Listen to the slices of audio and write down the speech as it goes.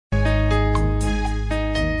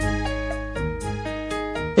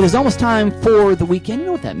It is almost time for the weekend. You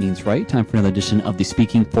know what that means, right? Time for another edition of the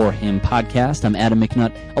Speaking for Him podcast. I'm Adam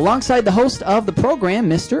McNutt, alongside the host of the program,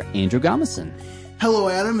 Mr. Andrew Gomison. Hello,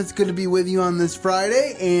 Adam. It's good to be with you on this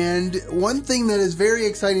Friday. And one thing that is very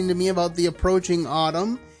exciting to me about the approaching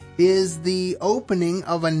autumn is the opening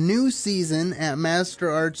of a new season at Master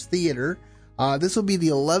Arts Theater. This will be the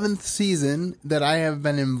 11th season that I have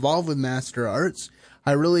been involved with Master Arts.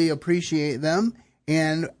 I really appreciate them.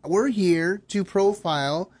 And we're here to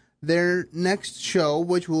profile their next show,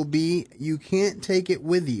 which will be You Can't Take It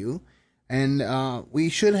With You. And we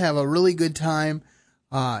should have a really good time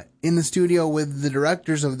in the studio with the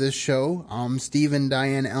directors of this show, Steve and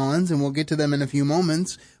Diane Ellens, and we'll get to them in a few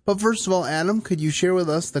moments. But first of all, Adam, could you share with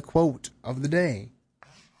us the quote of the day?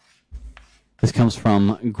 This comes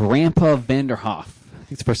from Grandpa Vanderhoff.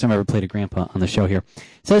 I think it's the first time I ever played a grandpa on the show here.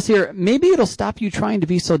 It says here, maybe it'll stop you trying to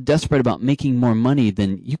be so desperate about making more money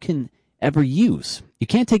than you can ever use. You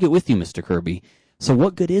can't take it with you, Mr. Kirby. So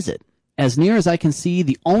what good is it? As near as I can see,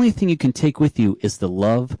 the only thing you can take with you is the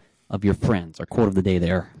love of your friends. Our quote of the day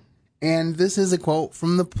there. And this is a quote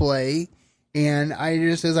from the play. And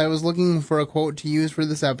as I was looking for a quote to use for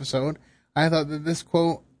this episode, I thought that this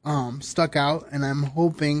quote stuck out, and I'm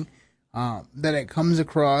hoping that it comes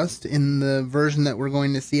across in the version that we're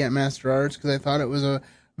going to see at Master Arts, because I thought it was a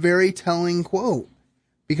very telling quote.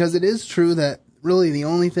 Because it is true that really the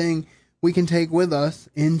only thing we can take with us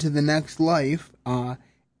into the next life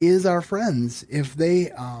is our friends, if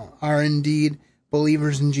they are indeed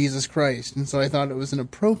believers in Jesus Christ. And so I thought it was an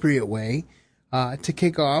appropriate way to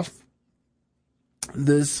kick off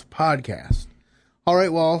this podcast. All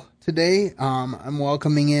right, well, today I'm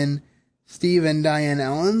welcoming in Steve and Diane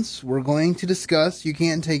Ellens. We're going to discuss You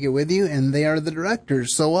Can't Take It With You, and they are the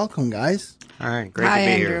directors. So welcome, guys. All right, great Hi, to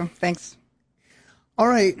be Andrew. here. Thanks. All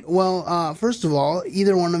right, well, first of all,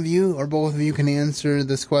 either one of you or both of you can answer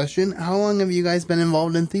this question. How long have you guys been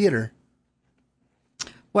involved in theater?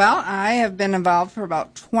 Well, I have been involved for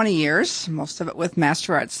about 20 years, most of it with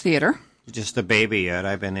Master Arts Theater. Just a baby yet.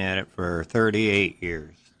 I've been at it for 38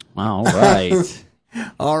 years. All right.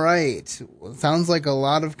 All right. Well, sounds like a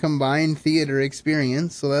lot of combined theater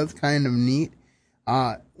experience, so that's kind of neat.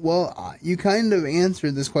 You kind of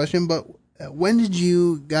answered this question, but when did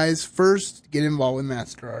you guys first get involved with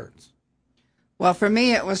Master Arts? Well, for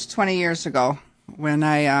me, it was 20 years ago when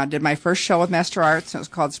I did my first show with Master Arts. It was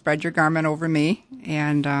called Spread Your Garment Over Me,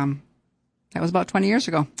 and that was about 20 years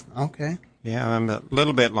ago. Okay. Yeah, I'm a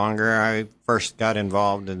little bit longer. I first got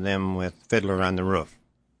involved in them with Fiddler on the Roof.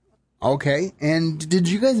 Okay. And did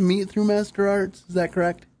you guys meet through Master Arts? Is that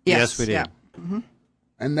correct? Yes, we did. Yeah. Mm-hmm.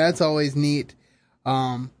 And that's always neat.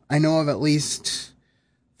 I know of at least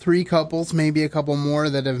 3 couples, maybe a couple more,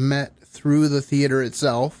 that have met through the theater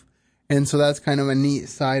itself. And so that's kind of a neat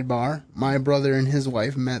sidebar. My brother and his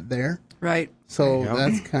wife met there. Right. So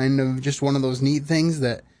that's kind of just one of those neat things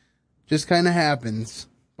that just kind of happens.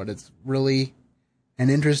 But it's really an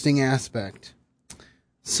interesting aspect.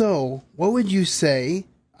 So what would you say...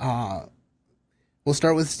 we'll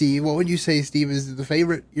start with Steve. What would you say, Steve, is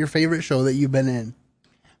your favorite show that you've been in?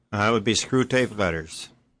 It would be Screw Tape Letters.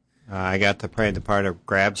 I got to play the part of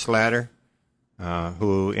Grab Slatter,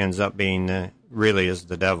 who ends up being really is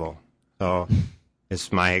the devil. So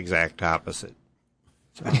it's my exact opposite.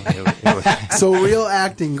 So, So real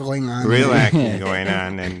acting going on. Real acting going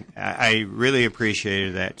on, and I really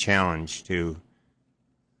appreciated that challenge to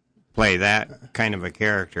play that kind of a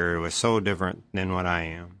character. It was so different than what I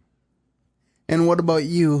am. And what about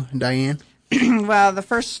you, Diane? Well, the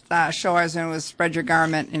first show I was in was Spread Your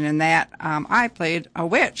Garment, and in that I played a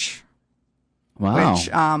witch. Wow.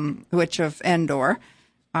 Witch of Endor.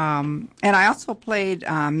 And I also played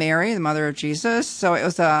Mary, the mother of Jesus. So it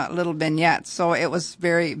was a little vignette. So it was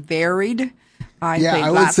very varied. I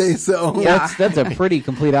would say so. Yeah. That's a pretty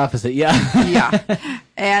complete opposite, yeah. Yeah.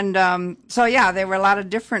 And there were a lot of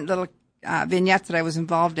different little vignettes that I was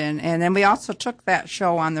involved in. And then we also took that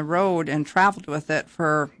show on the road and traveled with it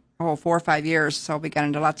for 4 or 5 years. So we got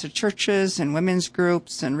into lots of churches and women's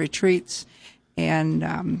groups and retreats.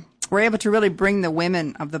 And we're able to really bring the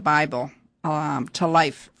women of the Bible to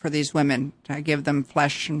life for these women, to give them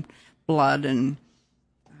flesh and blood and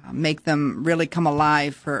make them really come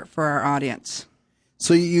alive for our audience.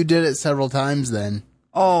 So you did it several times then?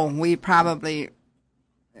 Oh, we probably,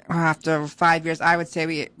 after 5 years, I would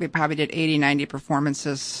say we probably did 80, 90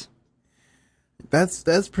 performances.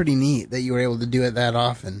 That's pretty neat that you were able to do it that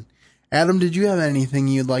often. Adam, did you have anything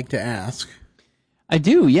you'd like to ask? I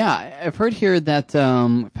do, yeah. I've heard here that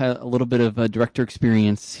I've had a little bit of a director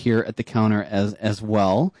experience here at the counter as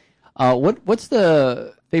well. What's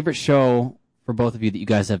the favorite show for both of you that you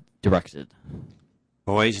guys have directed?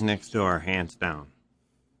 Boys Next Door, hands down.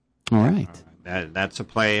 All right. That's a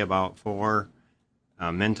play about four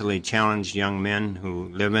mentally challenged young men who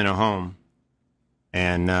live in a home,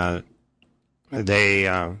 and they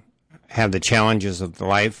have the challenges of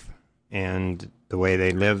life and the way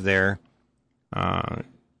they live there.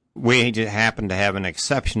 We just happen to have an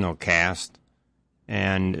exceptional cast,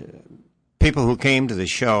 and people who came to the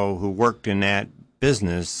show who worked in that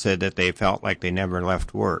business said that they felt like they never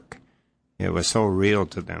left work. It was so real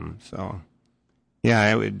to them. So,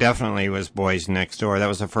 yeah, it definitely was Boys Next Door. That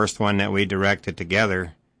was the first one that we directed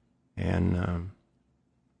together, and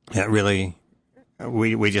that really,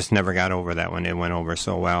 we just never got over that one. It went over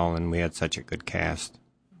so well, and we had such a good cast.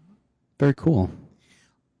 Very cool.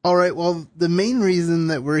 All right, well, the main reason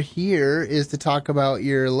that we're here is to talk about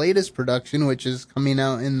your latest production, which is coming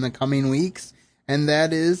out in the coming weeks, and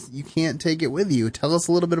that is You Can't Take It With You. Tell us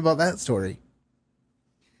a little bit about that story.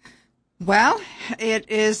 Well, it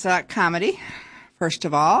is a comedy, first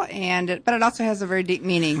of all, but it also has a very deep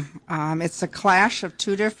meaning. It's a clash of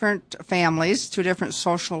two different families, two different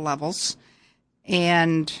social levels,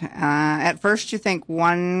 and at first you think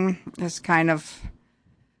one is kind of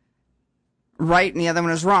right and the other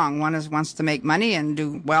one is wrong. One wants to make money and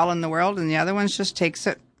do well in the world, and the other one just takes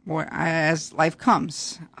it as life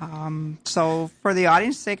comes. So for the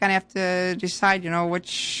audience, they kind of have to decide,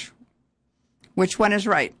 which one is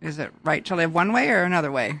right. Is it right to live one way or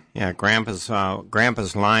another way? Yeah,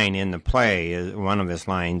 Grandpa's line in the play, one of his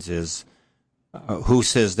lines is, who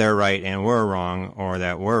says they're right and we're wrong, or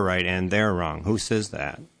that we're right and they're wrong? Who says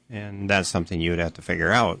that? And that's something you'd have to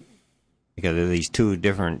figure out, because of these two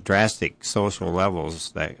different drastic social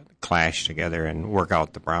levels that clash together and work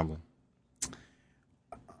out the problem.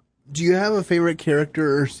 Do you have a favorite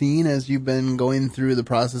character or scene as you've been going through the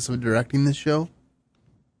process of directing this show?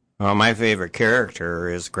 Well, my favorite character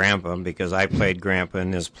is Grandpa, because I played Grandpa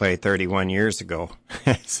in this play 31 years ago.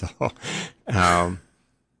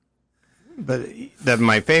 But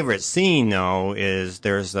my favorite scene, though, is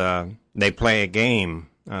they play a game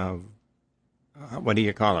of, what do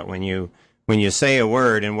you call it, when you say a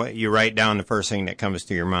word and what you write down the first thing that comes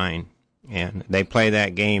to your mind. And they play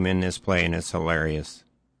that game in this play, and it's hilarious.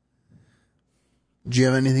 Do you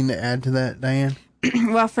have anything to add to that, Diane?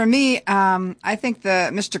 Well, for me, I think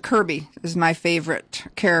Mr. Kirby is my favorite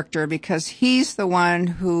character, because he's the one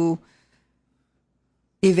who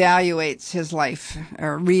evaluates his life,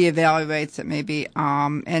 or reevaluates it maybe,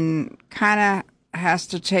 and kind of has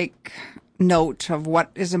to take note of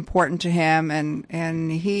what is important to him,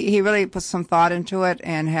 and he really puts some thought into it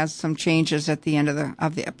and has some changes at the end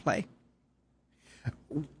of the play.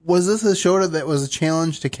 Was this a show that was a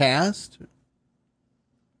challenge to cast?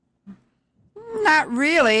 Not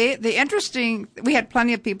really. We had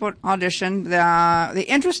plenty of people audition. The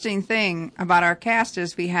interesting thing about our cast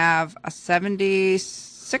is we have a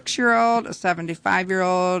 76-year-old, a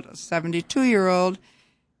 75-year-old, a 72-year-old,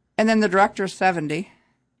 and then the director is 70.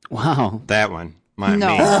 Wow. That one.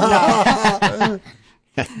 No.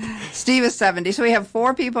 Steve is 70. So we have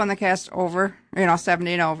 4 people in the cast over,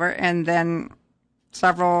 70 and over, and then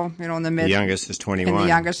several, in the mid. The youngest is 21. And the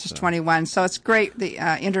youngest is 21. So it's great, the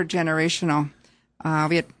intergenerational.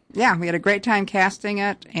 We had a great time casting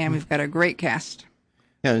it, and we've got a great cast.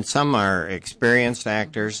 Yeah, and some are experienced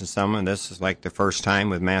actors, and some of this is like the first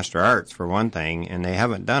time with Master Arts, for one thing, and they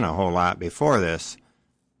haven't done a whole lot before this.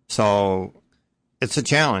 So it's a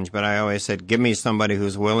challenge, but I always said, give me somebody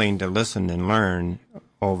who's willing to listen and learn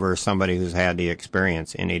over somebody who's had the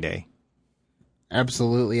experience any day.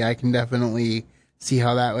 Absolutely. I can definitely see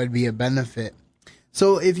how that would be a benefit.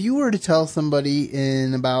 So if you were to tell somebody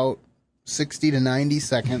in about 60 to 90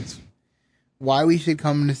 seconds why we should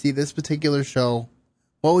come to see this particular show,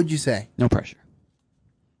 what would you say? No pressure.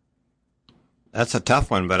 That's a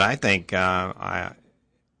tough one, but I think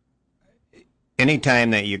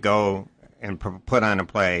anytime that you go and put on a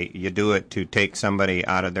play, you do it to take somebody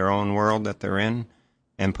out of their own world that they're in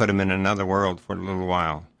and put them in another world for a little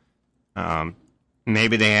while.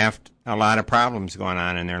 Maybe they have a lot of problems going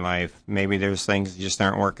on in their life. Maybe there's things that just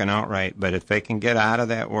aren't working out right. But if they can get out of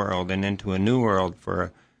that world and into a new world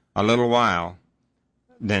for a little while,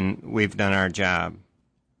 then we've done our job.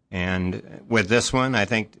 And with this one, I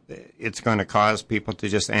think it's going to cause people to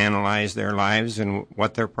just analyze their lives and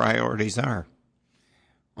what their priorities are.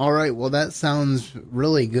 All right. Well, that sounds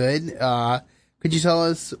really good. Could you tell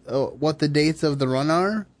us what the dates of the run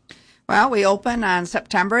are? Well, we open on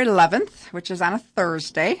September 11th, which is on a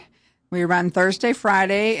Thursday. We run Thursday,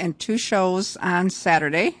 Friday, and 2 shows on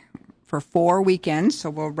Saturday for 4 weekends. So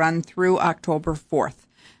we'll run through October 4th.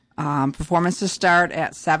 Performances start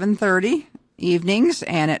at 7:30 evenings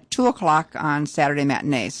and at 2 o'clock on Saturday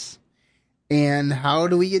matinees. And how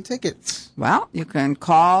do we get tickets? Well, you can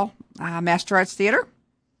call Master Arts Theater,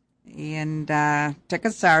 and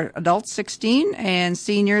tickets are adults 16 and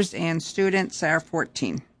seniors and students are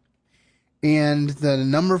 14. And the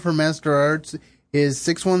number for Master Arts is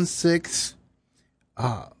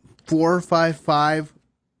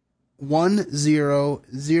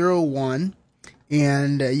 616-455-1001.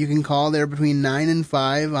 And you can call there between 9 and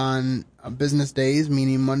 5 on business days,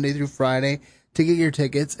 meaning Monday through Friday, to get your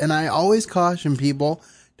tickets. And I always caution people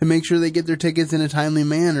to make sure they get their tickets in a timely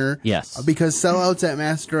manner. Yes. Because sellouts at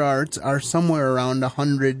Master Arts are somewhere around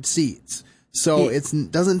 100 seats. So it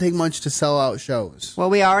doesn't take much to sell out shows. Well,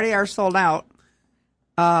 we already are sold out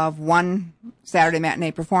of one Saturday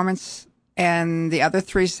matinee performance, and the other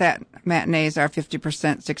 3 matinees are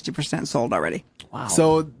 50%, 60% sold already. Wow.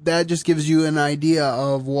 So that just gives you an idea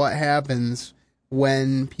of what happens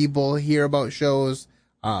when people hear about shows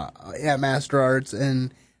at Master Arts.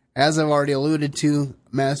 And as I've already alluded to,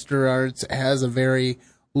 Master Arts has a very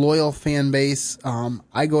loyal fan base.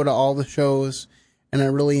 I go to all the shows, and I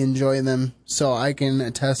really enjoy them, so I can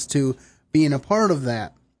attest to being a part of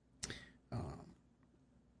that.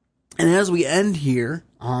 And as we end here,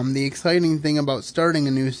 the exciting thing about starting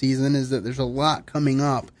a new season is that there's a lot coming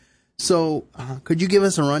up. So, could you give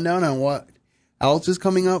us a rundown on what else is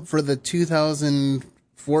coming up for the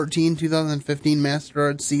 2014-2015 Master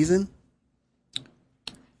Arts season?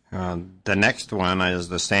 The next one is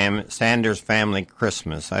the Sanders Family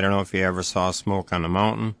Christmas. I don't know if you ever saw Smoke on the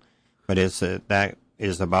Mountain, but that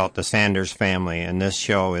is about the Sanders family, and this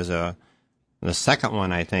show is the second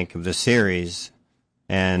one, I think, of the series,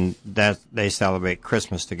 and that they celebrate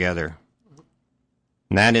Christmas together.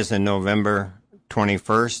 And that is in November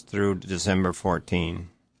 21st through December 14.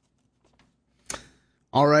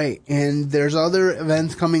 All right, and there's other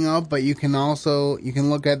events coming up, but you can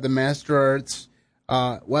look at the Master Arts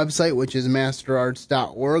website, which is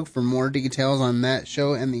masterarts.org, for more details on that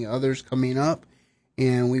show and the others coming up.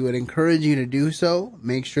 And we would encourage you to do so.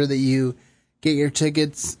 Make sure that you get your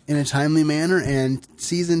tickets in a timely manner, and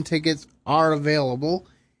season tickets are available.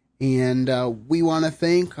 And we want to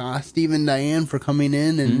thank Steve and Diane for coming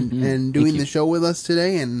in and doing the show with us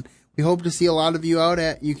today. And we hope to see a lot of you out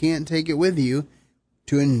at You Can't Take It With You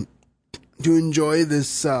to enjoy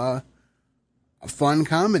this fun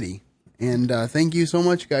comedy. And thank you so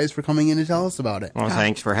much, guys, for coming in to tell us about it. Well,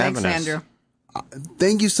 thanks for having us. Thanks, Andrew.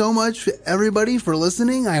 Thank you so much, everybody, for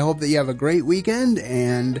listening. I hope that you have a great weekend.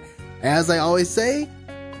 And as I always say,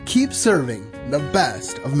 keep serving the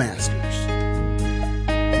best of masters.